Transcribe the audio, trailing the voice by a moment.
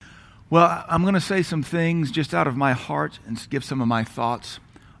Well, I'm going to say some things just out of my heart and give some of my thoughts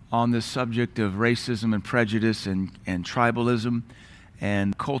on this subject of racism and prejudice and tribalism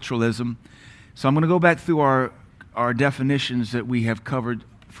and culturalism. So I'm going to go back through our definitions that we have covered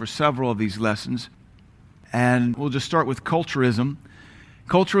for several of these lessons. And we'll just start with culturalism.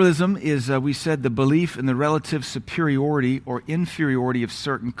 Culturalism is, we said, the belief in the relative superiority or inferiority of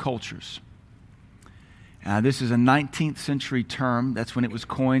certain cultures. This is a 19th century term. That's when it was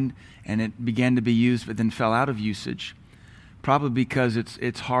coined and it began to be used but then fell out of usage. Probably because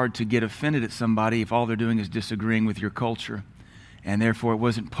it's hard to get offended at somebody if all they're doing is disagreeing with your culture. And therefore it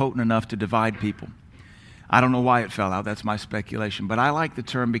wasn't potent enough to divide people. I don't know why it fell out. That's my speculation. But I like the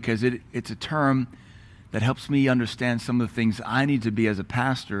term because it's a term that helps me understand some of the things I need to be as a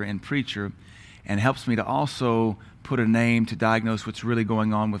pastor and preacher, and helps me to also put a name to diagnose what's really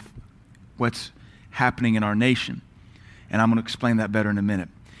going on with what's happening in our nation. And I'm going to explain that better in a minute.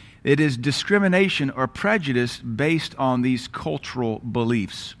 It is discrimination or prejudice based on these cultural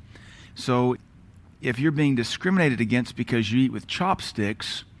beliefs. So if you're being discriminated against because you eat with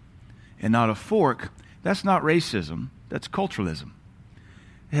chopsticks and not a fork, that's not racism, that's culturalism.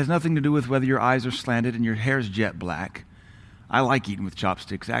 It has nothing to do with whether your eyes are slanted and your hair's jet black. I like eating with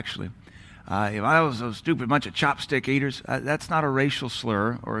chopsticks, actually. If I was a stupid bunch of chopstick eaters, that's not a racial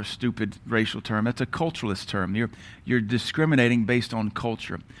slur or a stupid racial term. That's a culturalist term. You're discriminating based on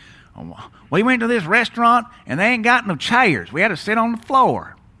culture. We went to this restaurant and they ain't got no chairs. We had to sit on the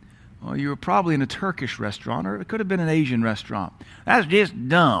floor. Well, you were probably in a Turkish restaurant, or it could have been an Asian restaurant. That's just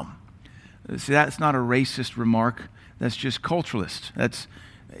dumb. See, that's not a racist remark. That's just culturalist. That's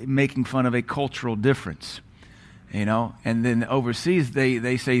making fun of a cultural difference. You know, and then overseas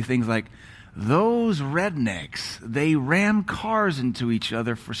they say things like, those rednecks, they ram cars into each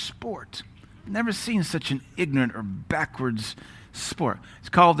other for sport. Never seen such an ignorant or backwards sport. It's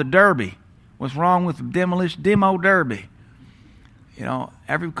called the Derby. What's wrong with the demo Derby? You know,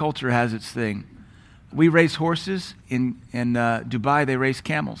 every culture has its thing. We race horses. In Dubai, they race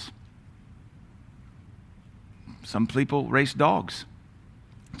camels. Some people race dogs.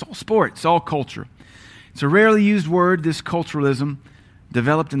 It's all sport. It's all culture. It's a rarely used word, this culturalism,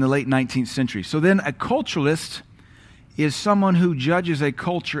 developed in the late 19th century. So then a culturalist is someone who judges a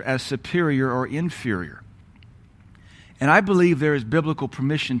culture as superior or inferior. And I believe there is biblical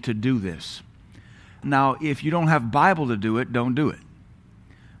permission to do this. Now, if you don't have Bible to do it, don't do it.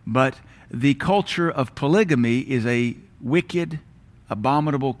 But the culture of polygamy is a wicked,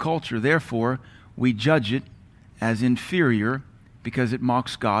 abominable culture. Therefore, we judge it as inferior because it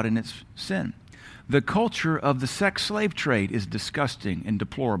mocks God and its sin. The culture of the sex slave trade is disgusting and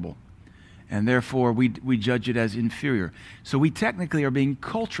deplorable, and therefore we judge it as inferior. So we technically are being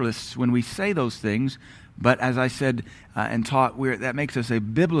culturalists when we say those things, but as I said and taught, that makes us a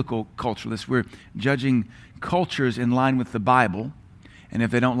biblical culturalist. We're judging cultures in line with the Bible, and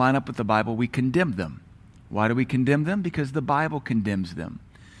if they don't line up with the Bible, we condemn them. Why do we condemn them? Because the Bible condemns them.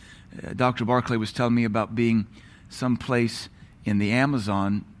 Dr. Barclay was telling me about being someplace in the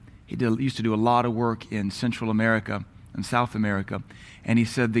Amazon. He used to do a lot of work in Central America and South America. And he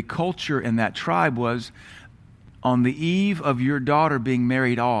said the culture in that tribe was, on the eve of your daughter being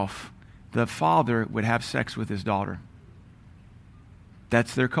married off, the father would have sex with his daughter.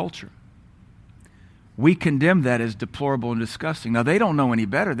 That's their culture. We condemn that as deplorable and disgusting. Now, they don't know any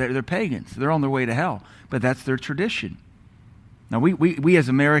better. They're pagans. They're on their way to hell. But that's their tradition. Now, we as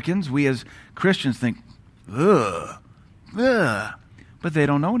Americans, we as Christians think, ugh. But they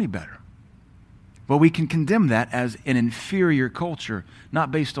don't know any better. Well, we can condemn that as an inferior culture, not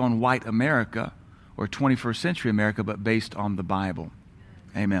based on white America or 21st century America, but based on the Bible.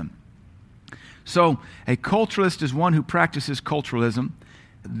 Amen. So, a culturalist is one who practices culturalism.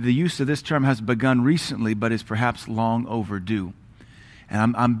 The use of this term has begun recently, but is perhaps long overdue.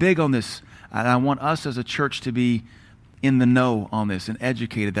 And I'm big on this, and I want us as a church to be in the know on this and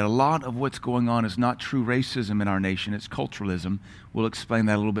educated that a lot of what's going on is not true racism in our nation, it's culturalism. We'll explain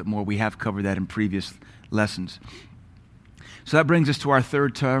that a little bit more. We have covered that in previous lessons. So that brings us to our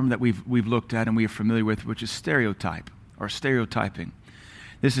third term that we've looked at and we are familiar with, which is stereotype or stereotyping.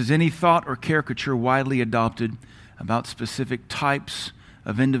 This is any thought or caricature widely adopted about specific types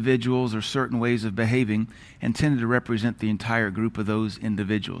of individuals or certain ways of behaving intended to represent the entire group of those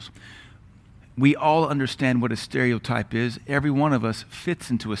individuals. We all understand what a stereotype is. Every one of us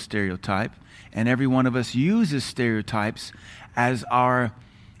fits into a stereotype, and every one of us uses stereotypes as our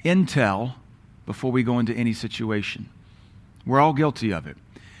intel before we go into any situation. We're all guilty of it.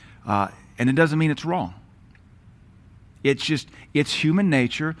 And it doesn't mean it's wrong. It's human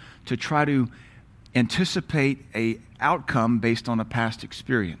nature to try to anticipate an outcome based on a past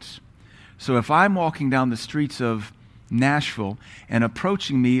experience. So if I'm walking down the streets of Nashville and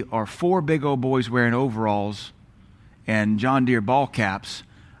approaching me are 4 big old boys wearing overalls and John Deere ball caps,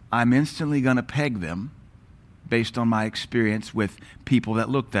 I'm instantly going to peg them based on my experience with people that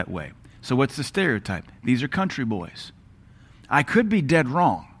look that way. So what's the stereotype? These are country boys. I could be dead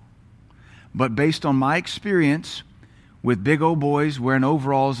wrong, but based on my experience with big old boys wearing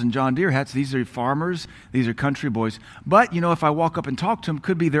overalls and John Deere hats, these are farmers, these are country boys. But, if I walk up and talk to them,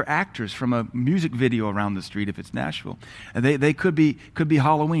 could be they're actors from a music video around the street if it's Nashville. And they could be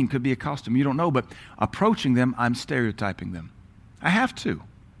Halloween, could be a costume, you don't know, but approaching them, I'm stereotyping them. I have to,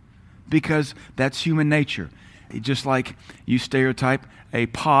 because that's human nature. Just like you stereotype a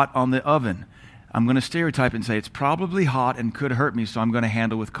pot on the oven. I'm going to stereotype and say it's probably hot and could hurt me, so I'm going to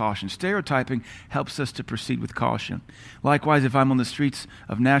handle with caution. Stereotyping helps us to proceed with caution. Likewise, if I'm on the streets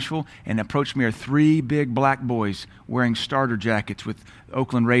of Nashville and approach me are 3 big black boys wearing starter jackets with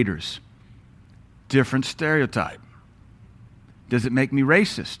Oakland Raiders, different stereotype. Does it make me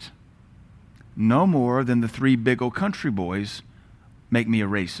racist? No more than the 3 big old country boys make me a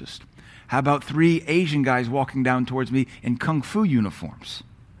racist. How about 3 Asian guys walking down towards me in kung fu uniforms?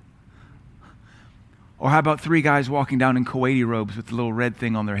 Or how about 3 guys walking down in Kuwaiti robes with the little red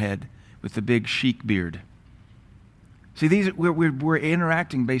thing on their head with the big sheik beard? See, we're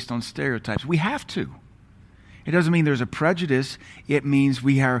interacting based on stereotypes. We have to. It doesn't mean there's a prejudice. It means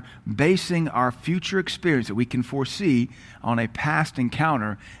we are basing our future experience that we can foresee on a past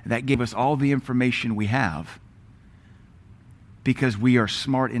encounter that gave us all the information we have because we are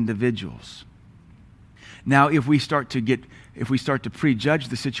smart individuals. Now, if we start to prejudge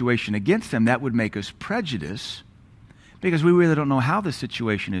the situation against them, that would make us prejudice because we really don't know how the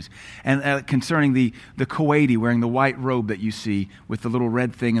situation is. And concerning the Kuwaiti wearing the white robe that you see with the little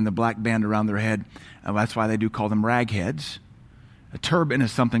red thing and the black band around their head, that's why they do call them ragheads. A turban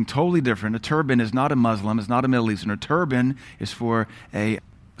is something totally different. A turban is not a Muslim, it's not a Middle Eastern. A turban is for a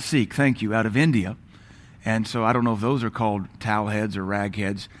Sikh, out of India. And so I don't know if those are called towel heads or rag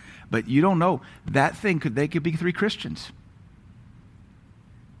heads. But you don't know. That thing they could be 3 Christians.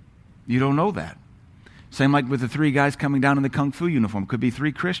 You don't know that. Same like with the 3 guys coming down in the kung fu uniform. Could be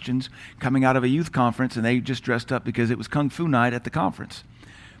 3 Christians coming out of a youth conference and they just dressed up because it was kung fu night at the conference.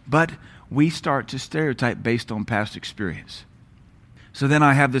 But we start to stereotype based on past experience. So then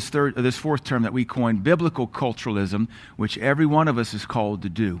I have this 4th term that we coined, biblical culturalism, which every one of us is called to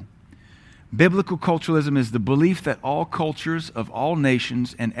do. Biblical culturalism is the belief that all cultures of all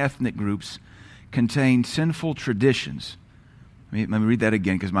nations and ethnic groups contain sinful traditions. Let me read that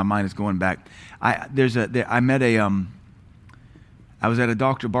again because my mind is going back. I was at a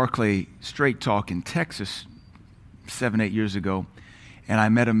Dr. Barclay Straight Talk in Texas 7-8 years ago, and I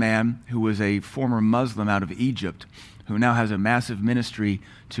met a man who was a former Muslim out of Egypt who now has a massive ministry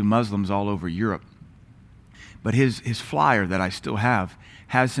to Muslims all over Europe. But his flyer that I still have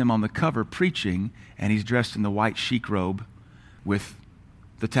has him on the cover preaching, and he's dressed in the white sheik robe with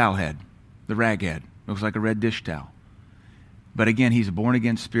the towel head, the rag head. Looks like a red dish towel. But again, he's a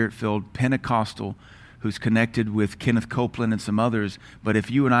born-again, Spirit-filled Pentecostal who's connected with Kenneth Copeland and some others. But if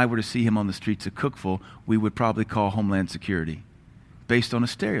you and I were to see him on the streets of Cookeville, we would probably call Homeland Security based on a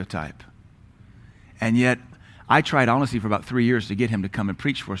stereotype. And yet, I tried honestly for about 3 years to get him to come and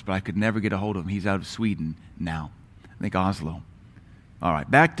preach for us, but I could never get a hold of him. He's out of Sweden now. I think Oslo. All right,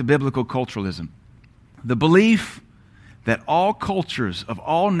 back to biblical culturalism. The belief that all cultures of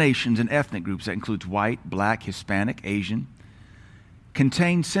all nations and ethnic groups, that includes white, black, Hispanic, Asian,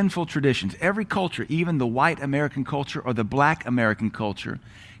 contain sinful traditions. Every culture, even the white American culture or the black American culture,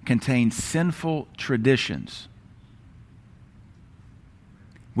 contains sinful traditions.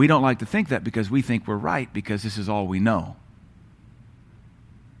 We don't like to think that because we think we're right because this is all we know.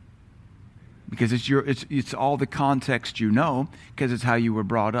 Because it's all the context you know because it's how you were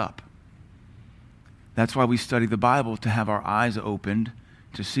brought up. That's why we study the Bible, to have our eyes opened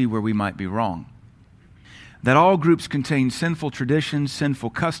to see where we might be wrong. That all groups contain sinful traditions, sinful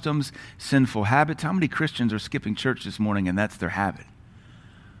customs, sinful habits. How many Christians are skipping church this morning and that's their habit?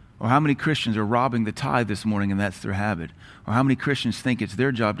 Or how many Christians are robbing the tithe this morning and that's their habit? Or how many Christians think it's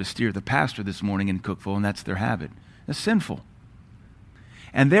their job to steer the pastor this morning in Cookeville and that's their habit? That's sinful.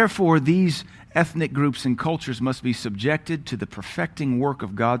 And therefore, these ethnic groups and cultures must be subjected to the perfecting work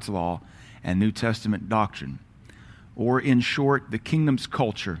of God's law and New Testament doctrine. Or in short, the kingdom's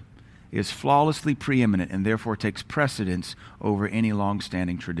culture is flawlessly preeminent and therefore takes precedence over any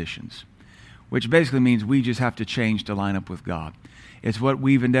long-standing traditions. Which basically means we just have to change to line up with God. It's what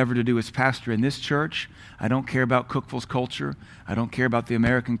we've endeavored to do as pastor in this church. I don't care about Cookeville's culture. I don't care about the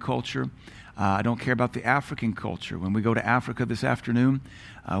American culture. I don't care about the African culture. When we go to Africa this afternoon,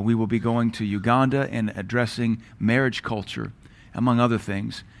 we will be going to Uganda and addressing marriage culture, among other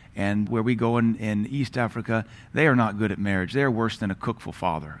things. And where we go in East Africa, they are not good at marriage. They are worse than a cookful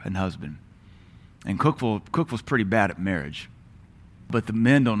father and husband. And cookful's pretty bad at marriage. But the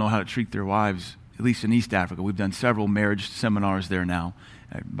men don't know how to treat their wives, at least in East Africa. We've done several marriage seminars there now.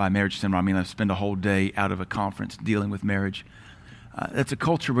 By marriage seminar, I mean I spend a whole day out of a conference dealing with marriage. That's a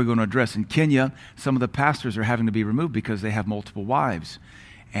culture we're going to address. In Kenya, some of the pastors are having to be removed because they have multiple wives.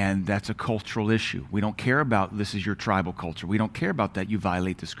 And that's a cultural issue. We don't care about this is your tribal culture. We don't care about that. You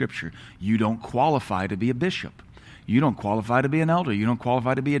violate the scripture. You don't qualify to be a bishop. You don't qualify to be an elder. You don't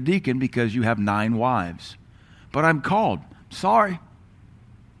qualify to be a deacon because you have 9 wives. But I'm called. Sorry.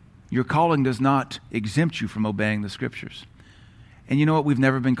 Your calling does not exempt you from obeying the scriptures. And you know what? We've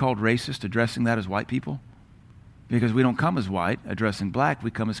never been called racist addressing that as white people. Because we don't come as white addressing black.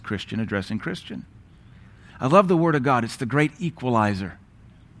 We come as Christian addressing Christian. I love the Word of God. It's the great equalizer.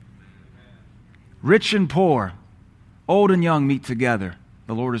 Rich and poor, old and young meet together.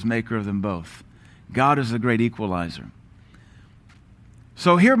 The Lord is maker of them both. God is the great equalizer.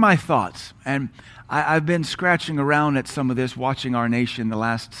 So here are my thoughts. And I've been scratching around at some of this, watching our nation the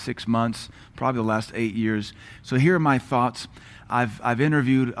last 6 months, probably the last 8 years. So here are my thoughts. I've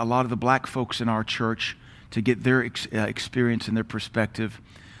interviewed a lot of the black folks in our church to get their experience and their perspective.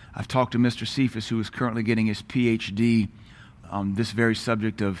 I've talked to Mr. Cephas, who is currently getting his PhD on this very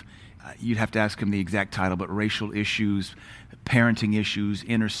subject of, you'd have to ask him the exact title, but racial issues, parenting issues,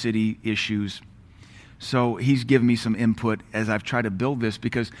 inner city issues. So he's given me some input as I've tried to build this,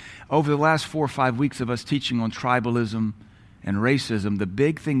 because over the last 4 or 5 weeks of us teaching on tribalism and racism, the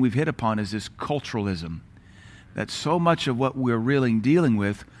big thing we've hit upon is this culturalism. That so much of what we're really dealing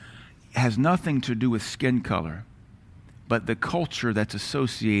with has nothing to do with skin color, but the culture that's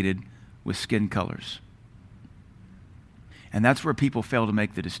associated with skin colors. And that's where people fail to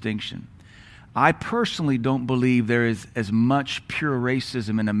make the distinction. I personally don't believe there is as much pure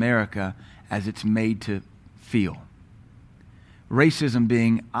racism in America as it's made to feel. Racism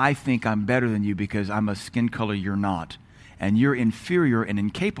being, I think I'm better than you because I'm a skin color you're not. And you're inferior and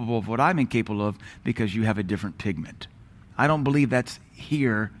incapable of what I'm incapable of because you have a different pigment. I don't believe that's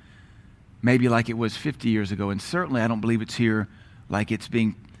here maybe like it was 50 years ago. And certainly I don't believe it's here like it's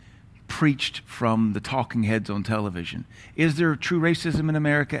being preached from the talking heads on television. Is there true racism in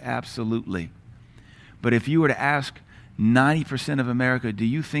America? Absolutely. But if you were to ask 90% of America, do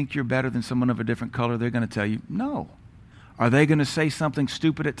you think you're better than someone of a different color? They're going to tell you, no. Are they going to say something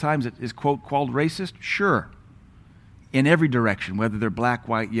stupid at times that is, quote, called racist? Sure. In every direction, whether they're black,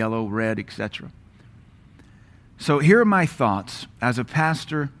 white, yellow, red, etc. So here are my thoughts as a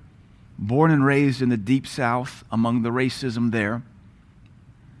pastor born and raised in the Deep South among the racism there,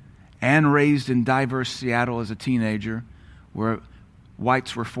 and raised in diverse Seattle as a teenager, where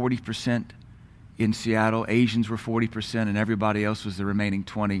whites were 40% in Seattle, Asians were 40%, and everybody else was the remaining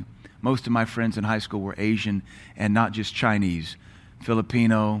 20%. Most of my friends in high school were Asian, and not just Chinese.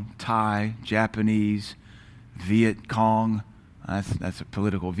 Filipino, Thai, Japanese, Viet Cong, that's a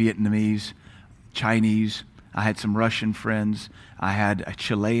political, Vietnamese, Chinese. I had some Russian friends. I had a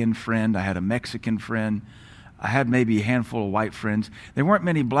Chilean friend. I had a Mexican friend. I had maybe a handful of white friends. There weren't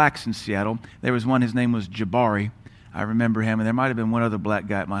many blacks in Seattle. There was one, his name was Jabari. I remember him, and there might have been one other black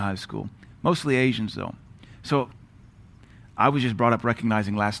guy at my high school. Mostly Asians, though. So I was just brought up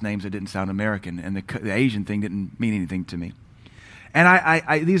recognizing last names that didn't sound American, and the Asian thing didn't mean anything to me. And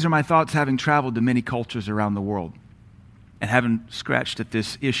I these are my thoughts having traveled to many cultures around the world and having scratched at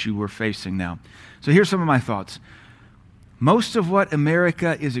this issue we're facing now. So here's some of my thoughts. Most of what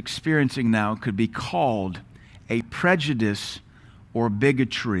America is experiencing now could be called a prejudice or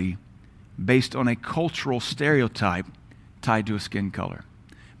bigotry based on a cultural stereotype tied to a skin color.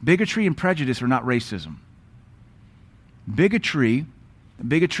 Bigotry and prejudice are not racism. Bigotry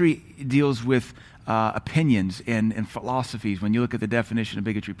deals with opinions and philosophies. When you look at the definition of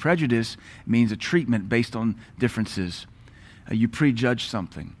bigotry, prejudice means a treatment based on differences. You prejudge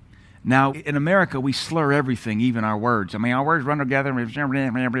something. Now, in America, we slur everything, even our words. I mean, our words run together,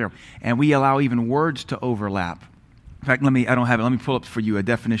 and we allow even words to overlap. In fact, I don't have it. Let me pull up for you a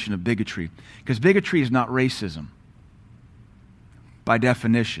definition of bigotry. Because bigotry is not racism, by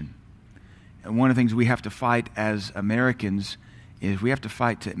definition. And one of the things we have to fight as Americans is we have to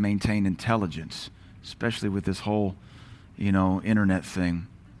fight to maintain intelligence, especially with this whole, internet thing.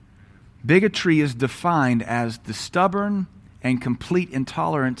 Bigotry is defined as the stubborn and complete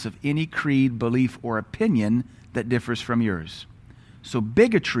intolerance of any creed, belief, or opinion that differs from yours. So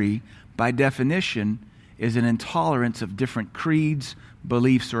bigotry, by definition, is an intolerance of different creeds,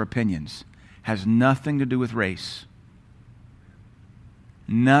 beliefs, or opinions. has nothing to do with race.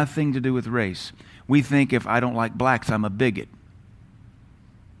 Nothing to do with race. We think if I don't like blacks, I'm a bigot.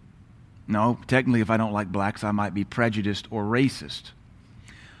 No, technically, if I don't like blacks, I might be prejudiced or racist.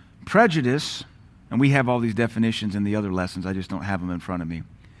 Prejudice, and we have all these definitions in the other lessons, I just don't have them in front of me.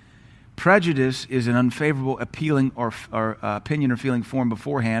 Prejudice is an unfavorable, appealing, or opinion or feeling formed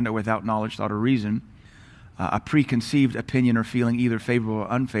beforehand or without knowledge, thought, or reason. A preconceived opinion or feeling, either favorable or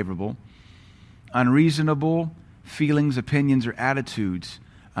unfavorable. Unreasonable feelings, opinions, or attitudes.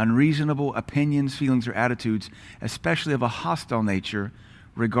 Unreasonable opinions, feelings, or attitudes, especially of a hostile nature,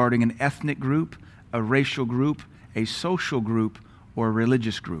 regarding an ethnic group, a racial group, a social group, or a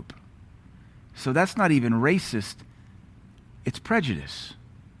religious group. So that's not even racist. It's prejudice.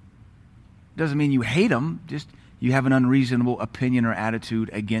 Doesn't mean you hate them, just you have an unreasonable opinion or attitude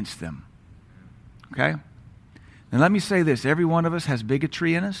against them. Okay? Now let me say this. Every one of us has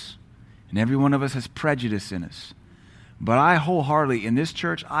bigotry in us, and every one of us has prejudice in us. But in this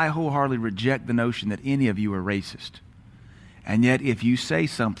church, I wholeheartedly reject the notion that any of you are racist. And yet, if you say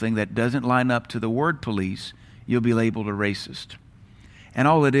something that doesn't line up to the word police, you'll be labeled a racist. And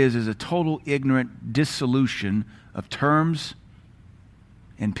all it is a total ignorant dissolution of terms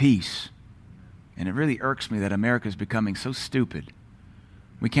and peace. And it really irks me that America is becoming so stupid.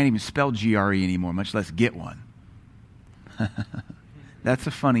 We can't even spell GRE anymore, much less get one. That's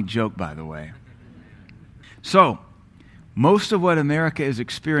a funny joke, by the way. So, most of what America is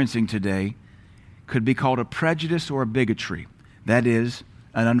experiencing today could be called a prejudice or a bigotry. That is,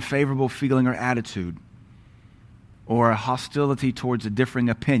 an unfavorable feeling or attitude, or a hostility towards a differing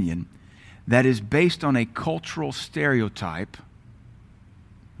opinion that is based on a cultural stereotype,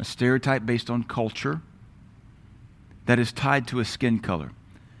 a stereotype based on culture that is tied to a skin color,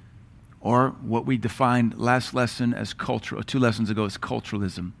 or what we defined last lesson as culture, or 2 lessons ago, as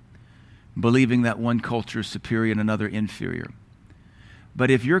culturalism, believing that one culture is superior and another inferior. But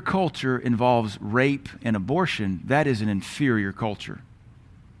if your culture involves rape and abortion, that is an inferior culture.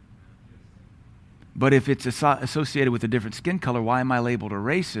 But if it's associated with a different skin color, why am I labeled a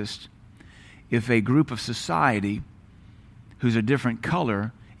racist if a group of society who's a different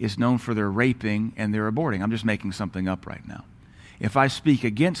color is known for their raping and their aborting? I'm just making something up right now. If I speak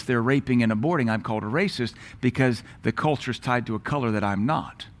against their raping and aborting, I'm called a racist because the culture is tied to a color that I'm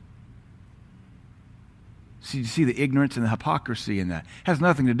not. So you see the ignorance and the hypocrisy in that. It has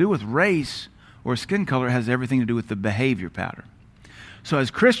nothing to do with race or skin color. It has everything to do with the behavior pattern. So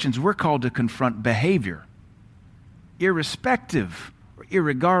as Christians, we're called to confront behavior, irrespective or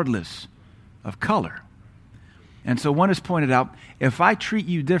irregardless of color. And so one has pointed out, if I treat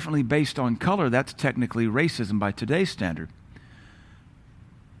you differently based on color, that's technically racism by today's standard.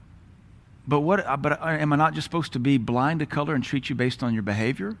 But am I not just supposed to be blind to color and treat you based on your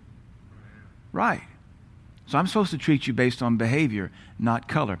behavior? Right. So I'm supposed to treat you based on behavior, not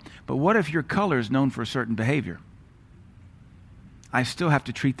color. But what if your color is known for a certain behavior? I still have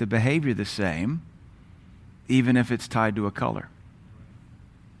to treat the behavior the same, even if it's tied to a color.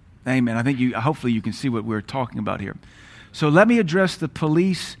 Amen. I think hopefully you can see what we're talking about here. So let me address the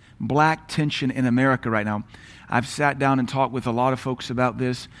police-black tension in America right now. I've sat down and talked with a lot of folks about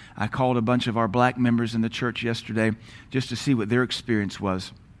this. I called a bunch of our black members in the church yesterday just to see what their experience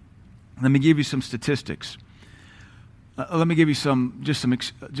was. Let me give you some statistics. Let me give you some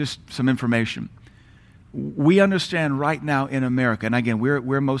information. We understand right now in America, and again,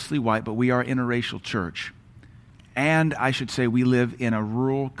 we're mostly white, but we are an interracial church. And I should say we live in a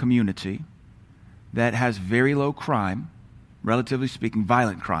rural community that has very low crime, relatively speaking,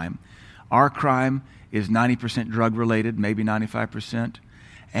 violent crime. Our crime is 90% drug-related, maybe 95%.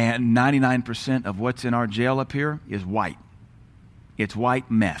 And 99% of what's in our jail up here is white. It's white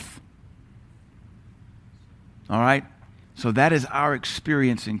meth. All right? So that is our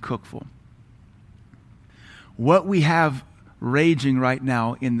experience in Cookeville. What we have raging right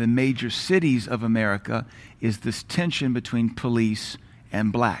now in the major cities of America is this tension between police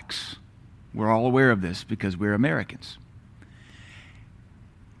and blacks. We're all aware of this because we're Americans.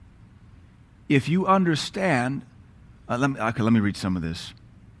 If you understand, let me read some of this.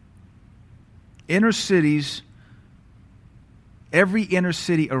 Inner cities, every inner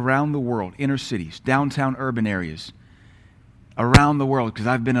city around the world, inner cities, downtown urban areas, around the world, because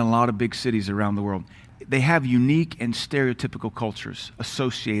I've been in a lot of big cities around the world, they have unique and stereotypical cultures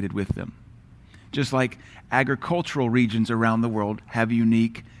associated with them. Just like agricultural regions around the world have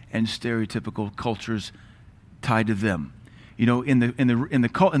unique and stereotypical cultures tied to them. You know, in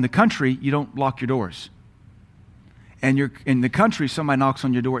the country, you don't lock your doors. And in the country, somebody knocks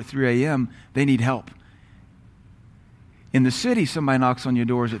on your door at 3 a.m., they need help. In the city, somebody knocks on your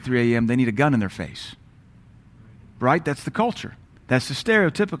doors at 3 a.m., they need a gun in their face. Right? That's the culture. That's the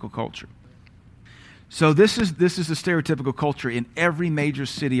stereotypical culture. So this is the stereotypical culture in every major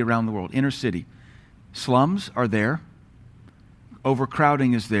city around the world, inner city. Slums are there.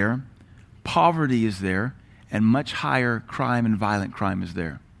 Overcrowding is there. Poverty is there. And much higher crime and violent crime is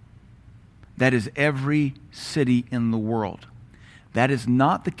there. That is every city in the world. That is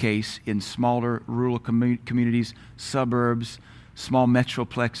not the case in smaller rural communities, suburbs, small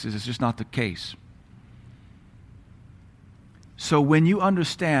metroplexes. It's just not the case. So when you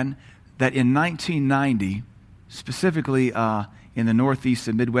understand that in 1990, specifically in the Northeast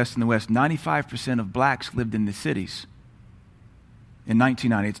and Midwest and the West, 95% of blacks lived in the cities. In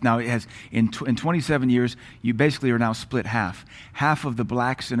 1990, it has in 27 years, you basically are now split half. Half of the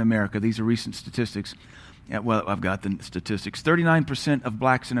blacks in America, these are recent statistics. Well, I've got the statistics. 39% of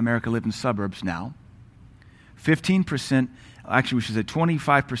blacks in America live in suburbs now. 15%, actually we should say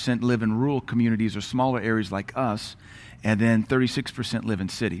 25% live in rural communities or smaller areas like us, and then 36% live in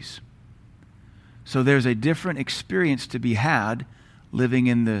cities. So there's a different experience to be had living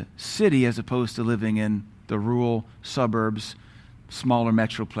in the city as opposed to living in the rural suburbs, smaller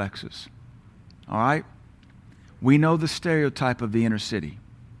metroplexes. All right? We know the stereotype of the inner city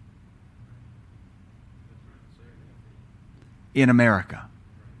in America.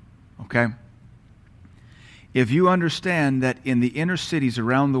 Okay? If you understand that in the inner cities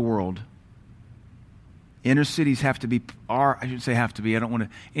around the world, inner cities have to be, I shouldn't say have to be, I don't want to,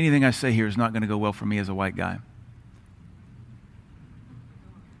 anything I say here is not going to go well for me as a white guy.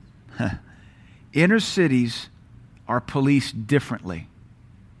 Inner cities are policed differently.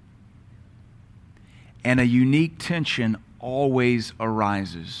 And a unique tension always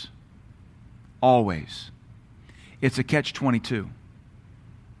arises. Always. It's a catch-22.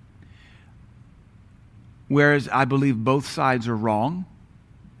 Whereas I believe both sides are wrong,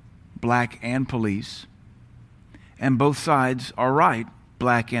 black and police, and both sides are right,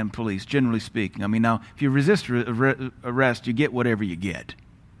 black and police, generally speaking. I mean, now, if you resist arrest, you get whatever you get.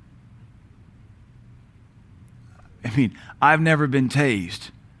 I mean, I've never been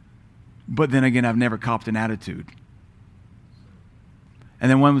tased, but then again, I've never copped an attitude. And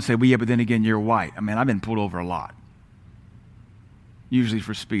then one would say, well, yeah, but then again, you're white. I mean, I've been pulled over a lot, usually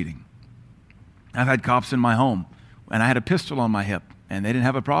for speeding. I've had cops in my home, and I had a pistol on my hip, and they didn't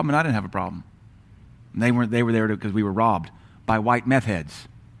have a problem, and I didn't have a problem. And they were there because we were robbed by white meth heads.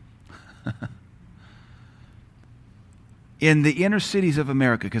 In the inner cities of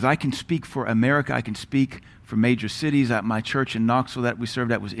America, because I can speak for America, I can speak for major cities. At my church in Knoxville that we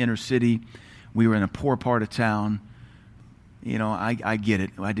served at was inner city. We were in a poor part of town. You know, I get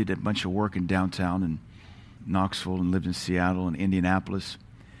it. I did a bunch of work in downtown and Knoxville and lived in Seattle and Indianapolis.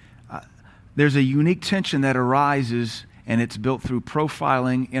 There's a unique tension that arises, and it's built through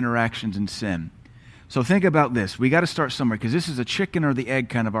profiling, interactions, and sin. So think about this. We got to start somewhere, because this is a chicken or the egg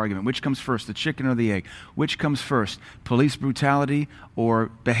kind of argument. Which comes first, the chicken or the egg? Which comes first, police brutality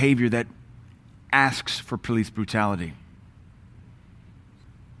or behavior that asks for police brutality?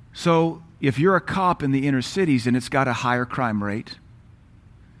 So if you're a cop in the inner cities and it's got a higher crime rate,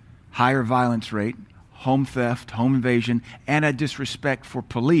 higher violence rate, home theft, home invasion, and a disrespect for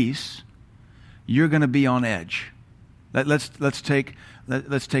police, you're going to be on edge. Let's take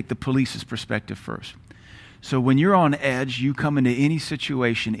the police's perspective first. So when you're on edge, you come into any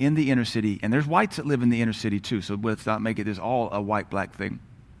situation in the inner city, and there's whites that live in the inner city too, so let's not make it this all a white-black thing.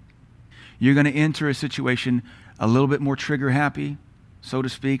 You're going to enter a situation a little bit more trigger-happy, so to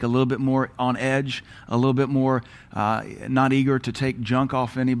speak, a little bit more on edge, a little bit more not eager to take junk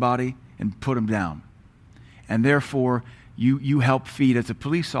off anybody and put them down. And therefore, you help feed, as a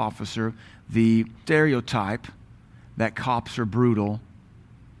police officer, the stereotype that cops are brutal,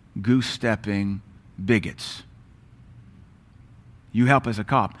 goose-stepping bigots. You help as a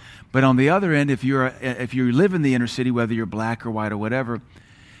cop. But on the other end, if you live in the inner city, whether you're black or white or whatever,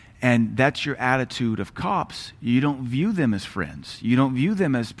 and that's your attitude of cops, you don't view them as friends. You don't view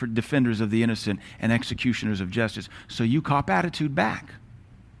them as defenders of the innocent and executioners of justice. So you cop attitude back.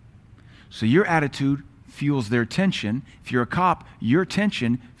 So your attitude fuels their tension. If you're a cop, your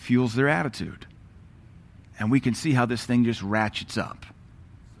tension fuels their attitude. And we can see how this thing just ratchets up.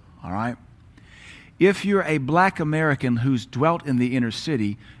 All right? If you're a black American who's dwelt in the inner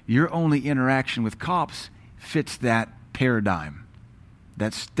city, your only interaction with cops fits that paradigm.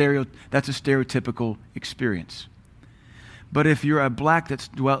 That's a stereotypical experience. But if you're a black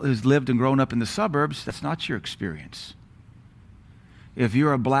who's lived and grown up in the suburbs, that's not your experience. If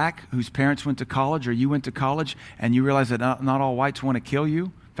you're a black whose parents went to college or you went to college and you realize that not all whites want to kill you,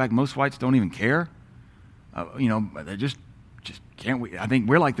 in fact, most whites don't even care, They're just can't we? I think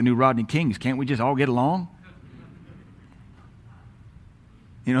we're like the new Rodney Kings. Can't we just all get along?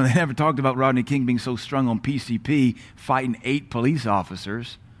 They never talked about Rodney King being so strung on PCP, fighting 8 police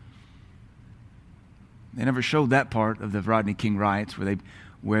officers. They never showed that part of the Rodney King riots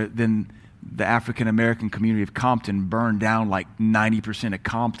where then the African American community of Compton burned down like 90% of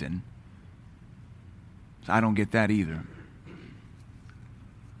Compton. So I don't get that either.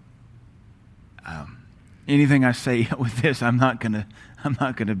 Anything I say with this, I'm not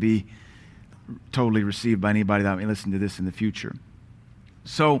gonna be totally received by anybody that may listen to this in the future.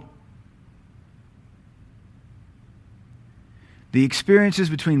 So, the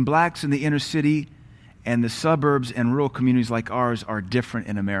experiences between blacks in the inner city and the suburbs and rural communities like ours are different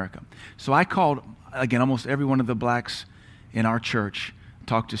in America. So I called, again, almost every one of the blacks in our church,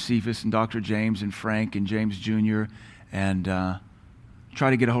 talked to Cephas and Dr. James and Frank and James Jr., and tried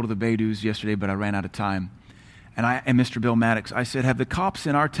to get a hold of the Baydus yesterday, but I ran out of time. And Mr. Bill Maddox, I said, have the cops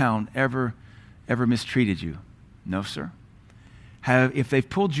in our town ever mistreated you? No, sir. If they've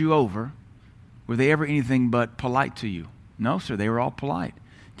pulled you over, were they ever anything but polite to you? No, sir, they were all polite.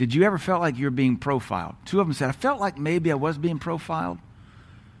 Did you ever felt like you were being profiled? 2 of them said, I felt like maybe I was being profiled.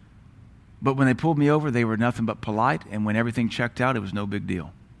 But when they pulled me over, they were nothing but polite, and when everything checked out, it was no big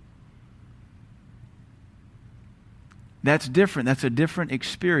deal. That's different. That's a different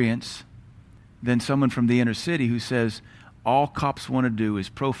experience than someone from the inner city who says, all cops want to do is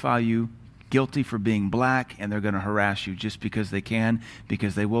profile you, guilty for being black, and they're going to harass you just because they can,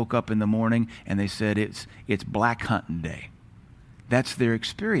 because they woke up in the morning and they said it's black hunting day. That's their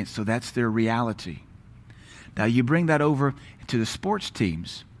experience, so that's their reality. Now you bring that over to the sports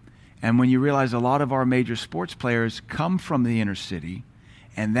teams, and when you realize a lot of our major sports players come from the inner city,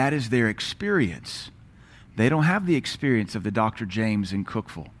 and that is their experience. They don't have the experience of the Dr. James in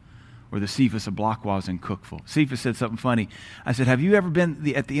Cookeville or the Cephas of Blockwas in Cookeville. Cephas said something funny. I said, have you ever been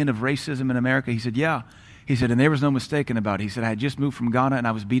at the end of racism in America? He said, yeah. He said, and there was no mistaking about it. He said, I had just moved from Ghana and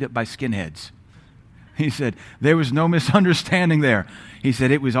I was beat up by skinheads. He said, there was no misunderstanding there. He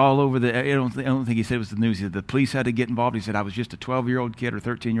said, it was all over I don't think he said it was the news. He said, the police had to get involved. He said, I was just a 12-year-old kid or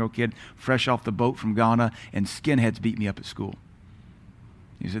 13-year-old kid, fresh off the boat from Ghana, and skinheads beat me up at school.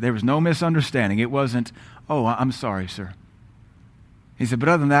 He said, there was no misunderstanding. It wasn't, oh, I'm sorry, sir. He said, but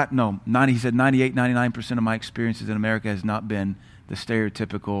other than that, no. He said 98, 99% of my experiences in America has not been the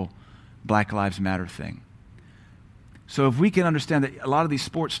stereotypical Black Lives Matter thing. So if we can understand that a lot of these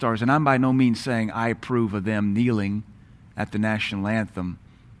sports stars, and I'm by no means saying I approve of them kneeling at the national anthem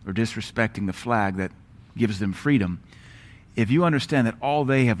or disrespecting the flag that gives them freedom, if you understand that all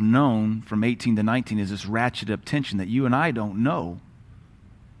they have known from 18 to 19 is this ratcheted up tension that you and I don't know,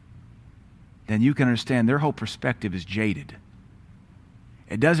 then you can understand their whole perspective is jaded.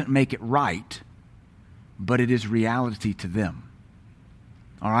 It doesn't make it right, but it is reality to them.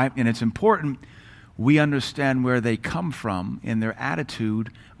 All right? And it's important we understand where they come from in their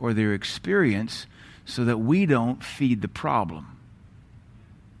attitude or their experience so that we don't feed the problem.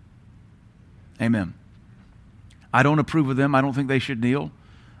 Amen. I don't approve of them. I don't think they should kneel.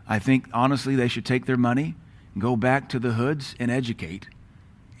 I think, honestly, they should take their money, go back to the hoods and educate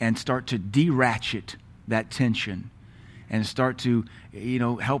and start to de-ratchet that tension and start to,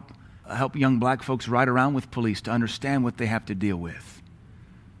 help young black folks ride around with police to understand what they have to deal with.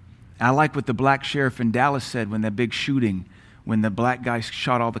 I like what the black sheriff in Dallas said when that big shooting, when the black guy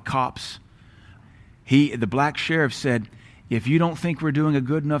shot all the cops. The black sheriff said, if you don't think we're doing a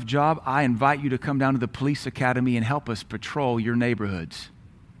good enough job, I invite you to come down to the police academy and help us patrol your neighborhoods.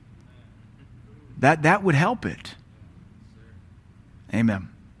 That would help it. Amen.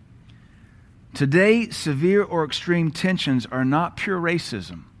 Today, severe or extreme tensions are not pure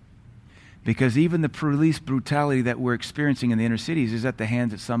racism, because even the police brutality that we're experiencing in the inner cities is at the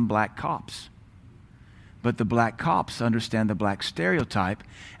hands of some black cops. But the black cops understand the black stereotype,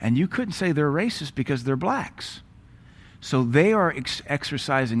 and you couldn't say they're racist because they're blacks. So they are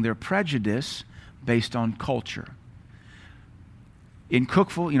exercising their prejudice based on culture. In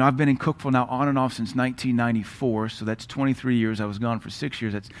Cookeville, I've been in Cookeville now on and off since 1994, so that's 23 years. I was gone for 6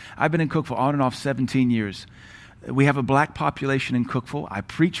 years. I've been in Cookeville on and off 17 years. We have a black population in Cookeville. I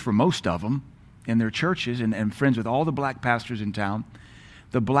preach for most of them in their churches and friends with all the black pastors in town.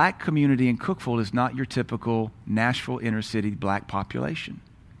 The black community in Cookeville is not your typical Nashville inner city black population.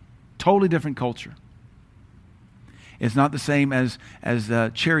 Totally different culture. It's not the same as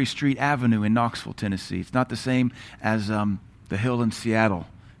Cherry Street Avenue in Knoxville, Tennessee. It's not the same as the hill in Seattle.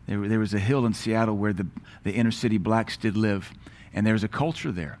 There was a hill in Seattle where the inner city blacks did live, and there's a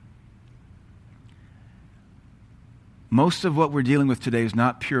culture there. Most of what we're dealing with today is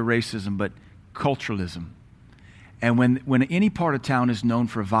not pure racism, but culturalism. And when any part of town is known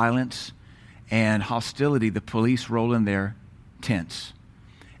for violence and hostility, the police roll in there tense.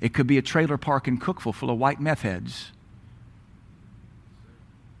 It could be a trailer park in Cookeville full of white meth heads.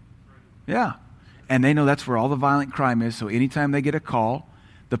 Yeah. And they know that's where all the violent crime is. So anytime they get a call,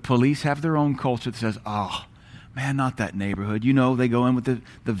 the police have their own culture that says, oh, man, not that neighborhood. You know, they go in with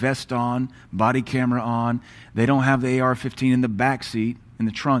the vest on, body camera on. They don't have the AR-15 in the back seat, in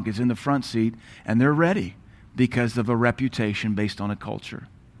the trunk. It's in the front seat. And they're ready because of a reputation based on a culture.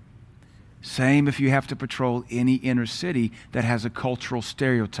 Same if you have to patrol any inner city that has a cultural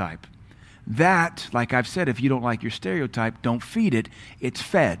stereotype. That, like I've said, if you don't like your stereotype, don't feed it. It's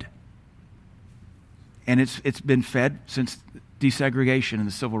fed. And it's been fed since desegregation and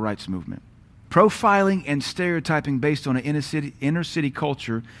the civil rights movement. Profiling and stereotyping based on an inner city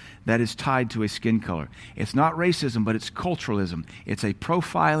culture that is tied to a skin color. It's not racism, but it's culturalism. It's a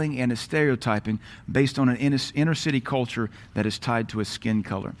profiling and a stereotyping based on an inner city culture that is tied to a skin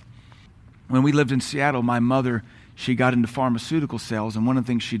color. When we lived in Seattle, my mother, she got into pharmaceutical sales, and one of the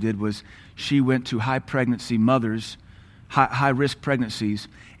things she did was she went to high pregnancy mothers, high-risk pregnancies,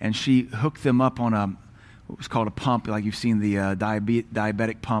 and she hooked them up on what was called a pump, like you've seen the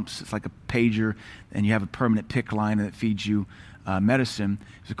diabetic pumps. It's like a pager, and you have a permanent PICC line that feeds you medicine.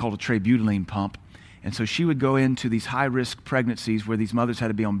 It's called a tributylene pump. And so she would go into these high-risk pregnancies where these mothers had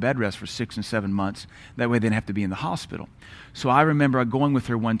to be on bed rest for 6 and 7 months. That way they didn't have to be in the hospital. So I remember going with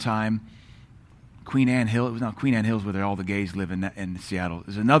her one time, Queen Anne Hill. It was not Queen Anne Hill's where all the gays live in Seattle.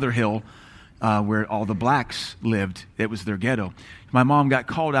 There's another hill where all the blacks lived. It was their ghetto. My mom got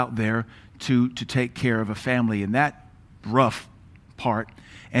called out there to take care of a family in that rough part,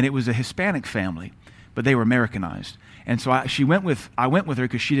 and it was a Hispanic family, but they were Americanized. And so I went with her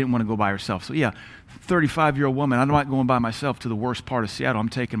because she didn't want to go by herself. So yeah, 35-year-old woman. I'm not going by myself to the worst part of Seattle. I'm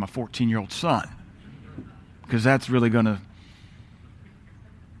taking my 14-year-old son because that's really going to.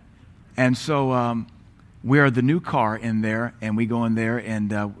 And so we are the new car in there, and we go in there, and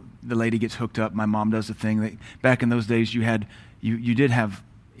the lady gets hooked up. My mom does the thing. Back in those days, you did have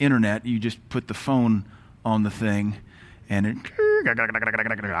internet. You just put the phone on the thing, and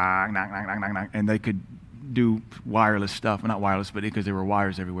and they could do wireless stuff. Well, not wireless, but because there were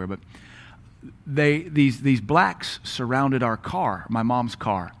wires everywhere. But these blacks surrounded our car, my mom's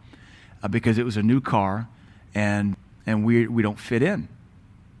car, because it was a new car, and we don't fit in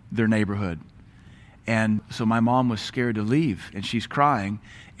their neighborhood. And so my mom was scared to leave, and she's crying,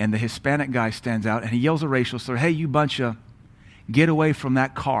 and the Hispanic guy stands out, and he yells a racial slur, "Hey, you bunch of, get away from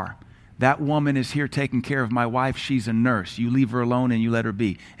that car. That woman is here taking care of my wife. She's a nurse. You leave her alone and you let her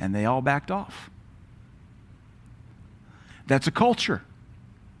be." And they all backed off. That's a culture.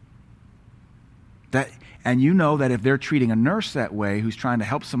 And you know that if they're treating a nurse that way, who's trying to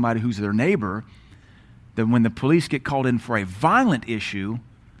help somebody who's their neighbor, then when the police get called in for a violent issue,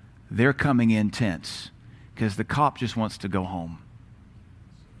 they're coming in tense because the cop just wants to go home.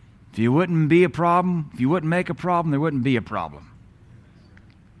 If you wouldn't be a problem, if you wouldn't make a problem, there wouldn't be a problem.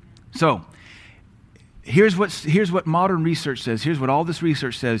 So, here's what modern research says. Here's what all this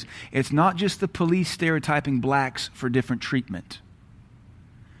research says. It's not just the police stereotyping blacks for different treatment.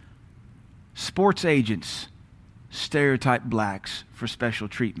 Sports agents stereotype blacks for special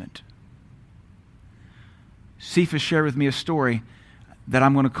treatment. Cephas shared with me a story that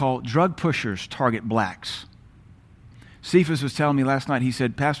I'm going to call drug pushers target blacks. Cephas was telling me last night, he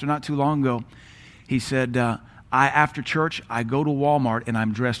said, "Pastor, not too long ago," he said, after church, I go to Walmart and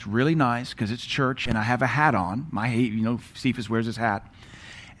I'm dressed really nice because it's church and I have a hat on. Cephas wears his hat.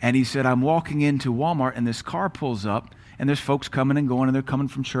 And he said, I'm walking into Walmart and this car pulls up and there's folks coming and going and they're coming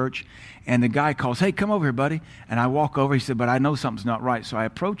from church. And the guy calls, "Hey, come over here, buddy." And I walk over. He said, "But I know something's not right." So I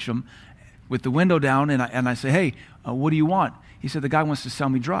approach him with the window down and I say, "Hey, what do you want?" He said, "The guy wants to sell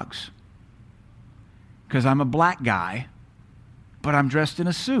me drugs because I'm a black guy, but I'm dressed in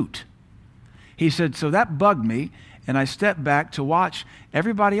a suit." He said, so that bugged me, and I stepped back to watch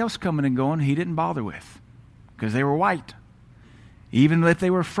everybody else coming and going he didn't bother with because they were white, even if they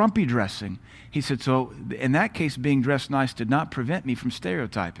were frumpy dressing. He said, so in that case, being dressed nice did not prevent me from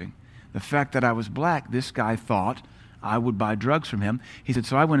stereotyping. The fact that I was black, this guy thought I would buy drugs from him. He said,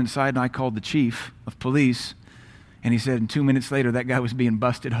 so I went inside and I called the chief of police, and he said, and 2 minutes later, that guy was being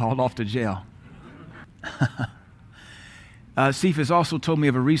busted, hauled off to jail. Cephas also told me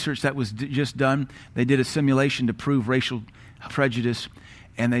of a research that was just done. They did a simulation to prove racial prejudice,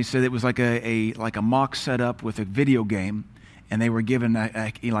 and they said it was like a mock setup with a video game, and they were given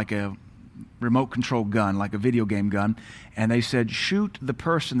like a remote control gun, like a video game gun, and they said, shoot the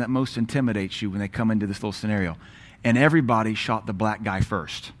person that most intimidates you when they come into this little scenario. And everybody shot the black guy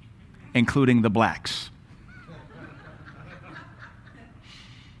first, including the blacks.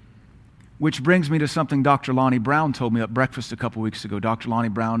 Which brings me to something Dr. Lonnie Brown told me at breakfast a couple weeks ago. Dr. Lonnie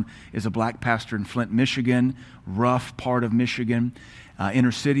Brown is a black pastor in Flint, Michigan, rough part of Michigan,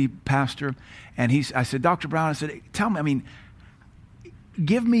 inner city pastor. And I said, Dr. Brown, I said, tell me,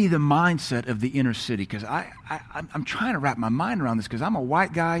 give me the mindset of the inner city, because I'm trying to wrap my mind around this, because I'm a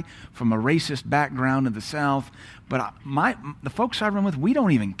white guy from a racist background in the South, but the folks I run with, we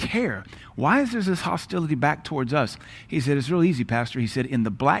don't even care. Why is there this hostility back towards us? He said, it's real easy, Pastor. He said, in the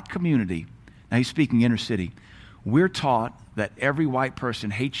black community, now he's speaking inner city, we're taught that every white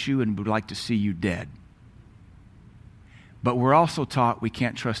person hates you and would like to see you dead. But we're also taught we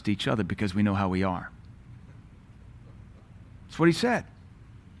can't trust each other because we know how we are. That's what he said.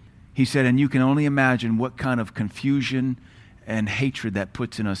 He said, and you can only imagine what kind of confusion and hatred that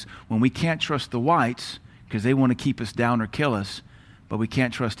puts in us when we can't trust the whites because they want to keep us down or kill us, but we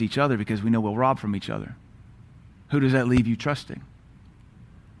can't trust each other because we know we'll rob from each other. Who does that leave you trusting?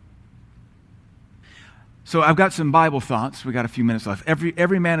 So I've got some Bible thoughts. We got a few minutes left.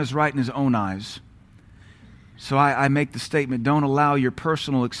 Every man is right in his own eyes. So I make the statement, don't allow your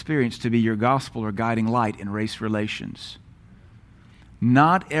personal experience to be your gospel or guiding light in race relations.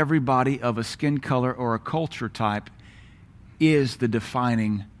 Not everybody of a skin color or a culture type is the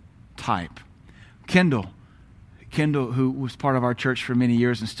defining type. Kendall, who was part of our church for many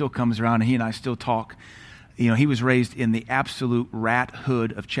years and still comes around, and he and I still talk. He was raised in the absolute rat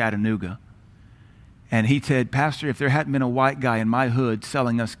hood of Chattanooga. And he said, Pastor, if there hadn't been a white guy in my hood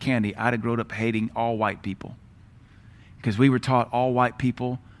selling us candy, I'd have grown up hating all white people. Because we were taught all white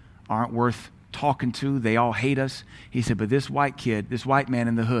people aren't worth talking to. They all hate us. He said, but this white kid, this white man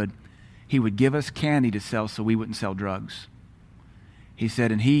in the hood, he would give us candy to sell so we wouldn't sell drugs. He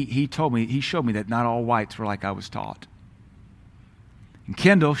said, and he showed me that not all whites were like I was taught. And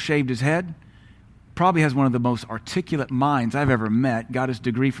Kendall shaved his head, probably has one of the most articulate minds I've ever met, got his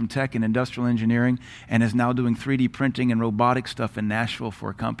degree from Tech in Industrial Engineering, and is now doing 3D printing and robotic stuff in Nashville for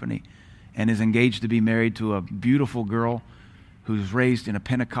a company, and is engaged to be married to a beautiful girl who's raised in a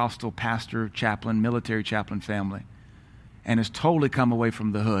Pentecostal pastor, chaplain, military chaplain family, and has totally come away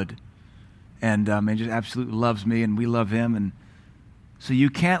from the hood, and just absolutely loves me, and we love him. And so you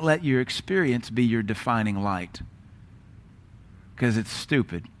can't let your experience be your defining light, because it's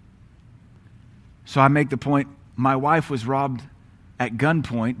stupid. So I make the point, my wife was robbed at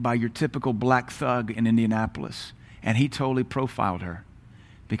gunpoint by your typical black thug in Indianapolis, and he totally profiled her,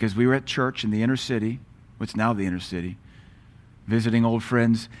 because we were at church in the inner city, what's now the inner city, visiting old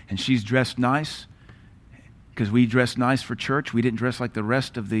friends, and she's dressed nice because we dressed nice for church. We didn't dress like the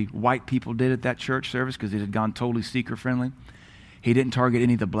rest of the white people did at that church service because it had gone totally seeker-friendly. He didn't target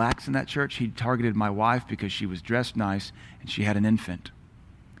any of the blacks in that church. He targeted my wife because she was dressed nice and she had an infant.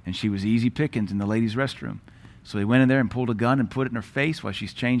 And she was easy pickings in the ladies' restroom. So he went in there and pulled a gun and put it in her face while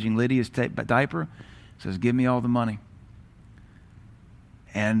she's changing Lydia's diaper. Says, give me all the money.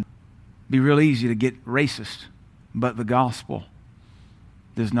 And it'd be real easy to get racist, but the gospel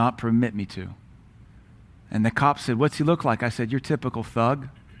does not permit me to. And the cop said, what's he look like? I said, your typical thug.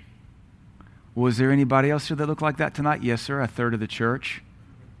 Was there anybody else here that looked like that tonight? Yes, sir, a third of the church.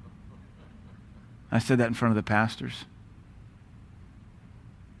 I said that in front of the pastors.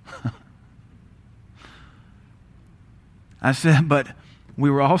 I said, but we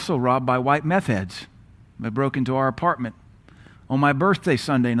were also robbed by white meth heads. They broke into our apartment on my birthday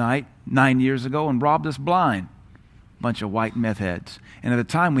Sunday night 9 years ago and robbed us blind. Bunch of white meth heads. And at the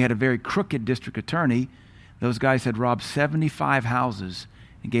time, we had a very crooked district attorney. Those guys had robbed 75 houses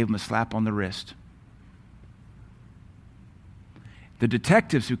and gave them a slap on the wrist. The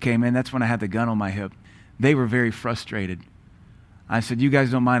detectives who came in, that's when I had the gun on my hip, they were very frustrated. I said, you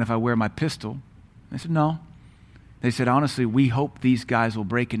guys don't mind if I wear my pistol? They said, no. They said, honestly, we hope these guys will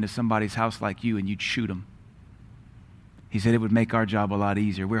break into somebody's house like you and you'd shoot them. He said, it would make our job a lot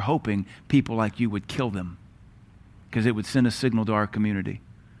easier. We're hoping people like you would kill them, because it would send a signal to our community.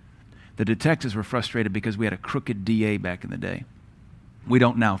 The detectives were frustrated because we had a crooked DA back in the day. We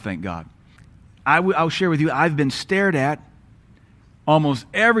don't now, thank God. I'll share with you, I've been stared at almost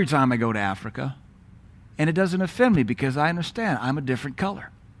every time I go to Africa, and it doesn't offend me because I understand I'm a different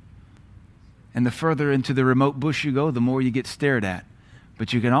color. And the further into the remote bush you go, the more you get stared at.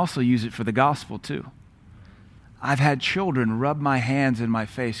 But you can also use it for the gospel too. I've had children rub my hands in my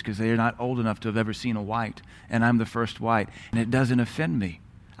face because they're not old enough to have ever seen a white, and I'm the first white, and it doesn't offend me.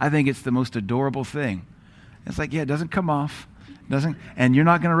 I think it's the most adorable thing. It's like, yeah, it doesn't come off, and you're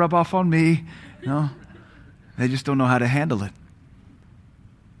not going to rub off on me. They just don't know how to handle it.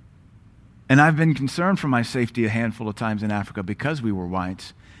 And I've been concerned for my safety a handful of times in Africa because we were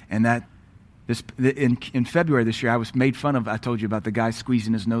whites, and that In February this year, I was made fun of. I told you about the guy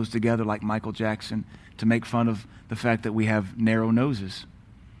squeezing his nose together like Michael Jackson to make fun of the fact that we have narrow noses.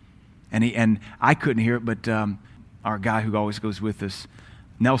 And I couldn't hear it, but our guy who always goes with us,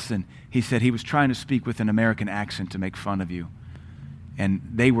 Nelson, he said he was trying to speak with an American accent to make fun of you. And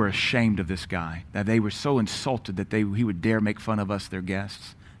they were ashamed of this guy. That they were so insulted that he would dare make fun of us, their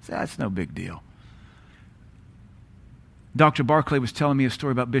guests. So that's no big deal. Dr. Barclay was telling me a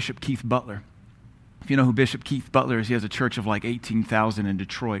story about Bishop Keith Butler. If you know who Bishop Keith Butler is, he has a church of like 18,000 in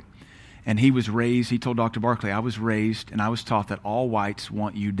Detroit. And he was raised, he told Dr. Barclay, I was raised and I was taught that all whites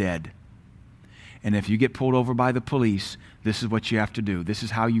want you dead. And if you get pulled over by the police, this is what you have to do. This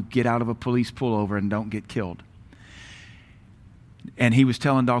is how you get out of a police pullover and don't get killed. And he was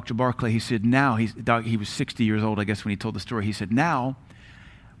telling Dr. Barclay, he said, now, he was 60 years old, I guess, when he told the story. He said, now,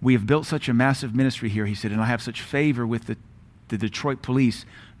 we have built such a massive ministry here, he said, and I have such favor with the Detroit police.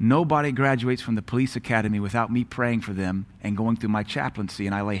 Nobody graduates from the police academy without me praying for them and going through my chaplaincy,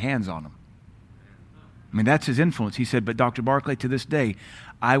 and I lay hands on them. I mean, that's his influence. He said, but Dr. Barclay, to this day,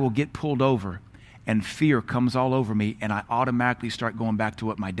 I will get pulled over, and fear comes all over me, and I automatically start going back to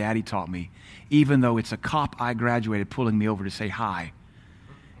what my daddy taught me, even though it's a cop I graduated pulling me over to say hi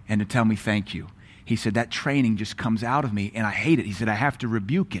and to tell me thank you. He said, that training just comes out of me, and I hate it. He said, I have to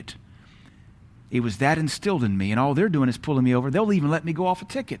rebuke it. It was that instilled in me, and all they're doing is pulling me over. They'll even let me go off of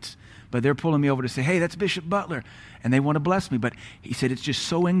tickets, but they're pulling me over to say, hey, that's Bishop Butler, and they want to bless me. But he said, it's just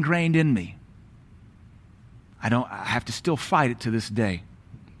so ingrained in me. I have to still fight it to this day.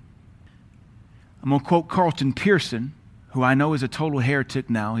 I'm going to quote Carlton Pearson, who I know is a total heretic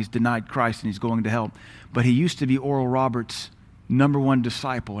now. He's denied Christ and he's going to hell. But he used to be Oral Roberts' #1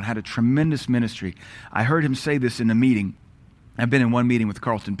 disciple and had a tremendous ministry. I heard him say this in a meeting. I've been in one meeting with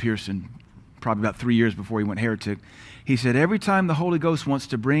Carlton Pearson, probably about 3 years before he went heretic. He said, every time the Holy Ghost wants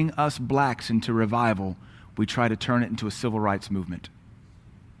to bring us blacks into revival, we try to turn it into a civil rights movement.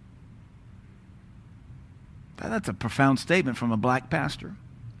 That's a profound statement from a black pastor.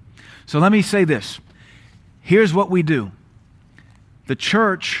 So let me say this. Here's what we do. The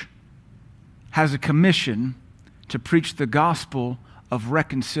church has a commission to preach the gospel of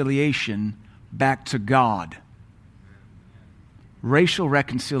reconciliation back to God. Racial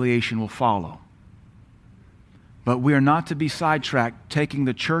reconciliation will follow. But we are not to be sidetracked taking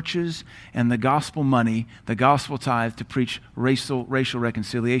the churches and the gospel money, the gospel tithe, to preach racial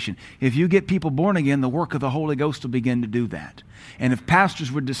reconciliation. If you get people born again, the work of the Holy Ghost will begin to do that. And if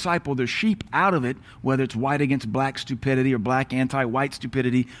pastors would disciple their sheep out of it, whether it's white against black stupidity or black anti-white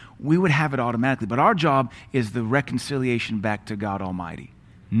stupidity, we would have it automatically. But our job is the reconciliation back to God Almighty.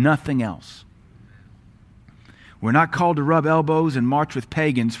 Nothing else. We're not called to rub elbows and march with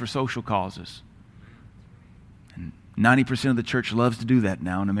pagans for social causes. 90% of the church loves to do that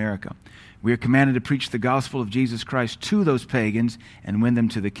now in America. We are commanded to preach the gospel of Jesus Christ to those pagans and win them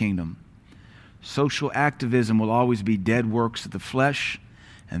to the kingdom. Social activism will always be dead works of the flesh,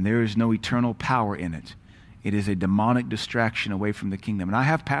 and there is no eternal power in it. It is a demonic distraction away from the kingdom. And I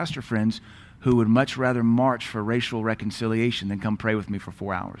have pastor friends who would much rather march for racial reconciliation than come pray with me for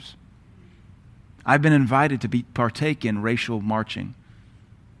 4 hours. I've been invited to partake in racial marching.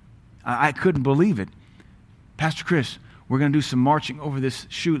 I couldn't believe it. Pastor Chris, we're going to do some marching over this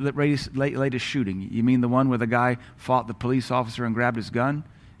latest shooting. You mean the one where the guy fought the police officer and grabbed his gun?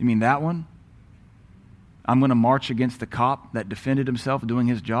 You mean that one? I'm going to march against the cop that defended himself doing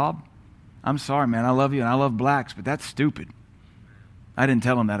his job? I'm sorry, man. I love you and I love blacks, but that's stupid. I didn't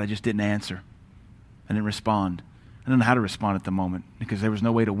tell him that. I just didn't answer. I didn't respond. I didn't know how to respond at the moment because there was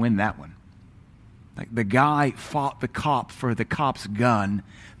no way to win that one. Like the guy fought the cop for the cop's gun.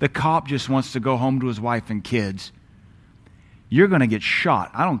 The cop just wants to go home to his wife and kids. You're going to get shot.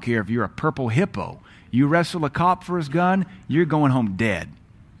 I don't care if you're a purple hippo. You wrestle a cop for his gun, you're going home dead.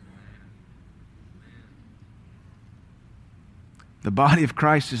 The body of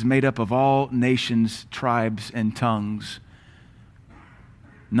Christ is made up of all nations, tribes, and tongues.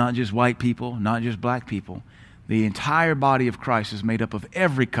 Not just white people, not just black people. The entire body of Christ is made up of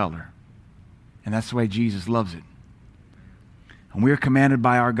every color. And that's the way Jesus loves it. And we are commanded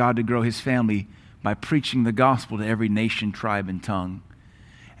by our God to grow his family by preaching the gospel to every nation, tribe, and tongue.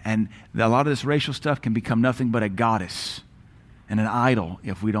 And a lot of this racial stuff can become nothing but a goddess and an idol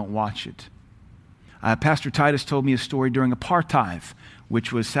if we don't watch it. Pastor Titus told me a story during apartheid,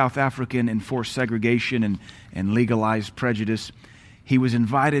 which was South African enforced segregation and legalized prejudice. He was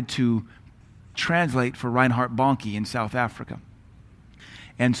invited to translate for Reinhard Bonnke in South Africa.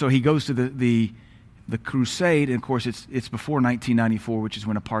 And so he goes to the crusade, and of course it's before 1994, which is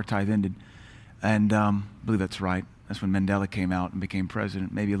when apartheid ended. And I believe that's right. That's when Mandela came out and became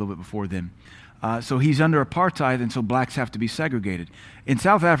president, maybe a little bit before then. So he's under apartheid, and so blacks have to be segregated. In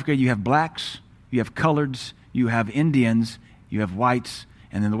South Africa, you have blacks, you have coloreds, you have Indians, you have whites,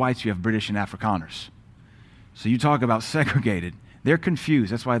 and then the whites, you have British and Afrikaners. So you talk about segregated. They're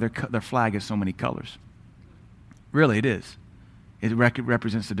confused. That's why their flag has so many colors. Really, it is. It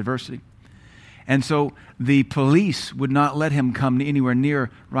represents the diversity. And so the police would not let him come anywhere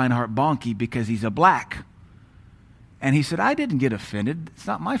near Reinhard Bonnke because he's a black. And he said, I didn't get offended. It's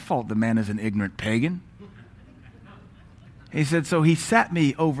not my fault the man is an ignorant pagan. He said, so he sat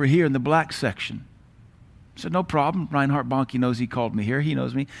me over here in the black section. I said, no problem. Reinhard Bonnke knows he called me here. He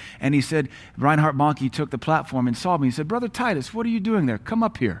knows me. And he said, Reinhard Bonnke took the platform and saw me. He said, Brother Titus, what are you doing there? Come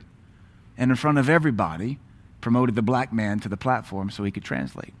up here. And in front of everybody, promoted the black man to the platform so he could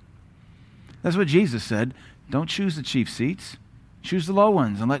translate. That's what Jesus said. Don't choose the chief seats. Choose the low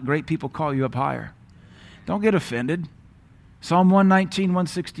ones and let great people call you up higher. Don't get offended. Psalm 119,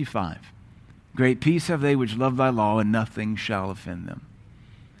 165. Great peace have they which love thy law, and nothing shall offend them.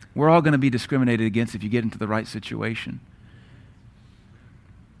 We're all going to be discriminated against if you get into the right situation.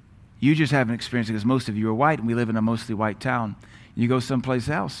 You just haven't experienced it because most of you are white, and we live in a mostly white town. You go someplace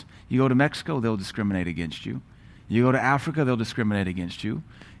else. You go to Mexico, they'll discriminate against you. You go to Africa, they'll discriminate against you.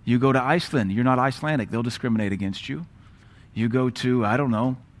 You go to Iceland, you're not Icelandic, they'll discriminate against you. You go to, I don't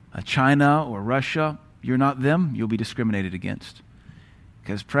know, China or Russia, you're not them, you'll be discriminated against.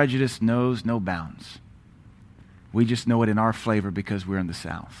 Because prejudice knows no bounds. We just know it in our flavor because we're in the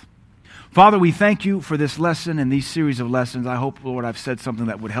South. Father, we thank you for this lesson and these series of lessons. I hope, Lord, I've said something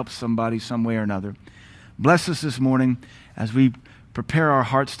that would help somebody some way or another. Bless us this morning as we prepare our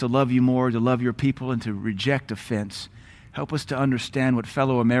hearts to love you more, to love your people, and to reject offense. Help us to understand what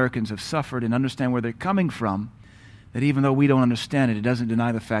fellow Americans have suffered and understand where they're coming from, that even though we don't understand it, it doesn't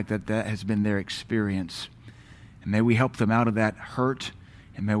deny the fact that that has been their experience. And may we help them out of that hurt,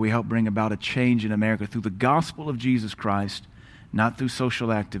 and may we help bring about a change in America through the gospel of Jesus Christ, not through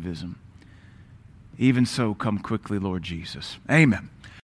social activism. Even so, come quickly, Lord Jesus. Amen.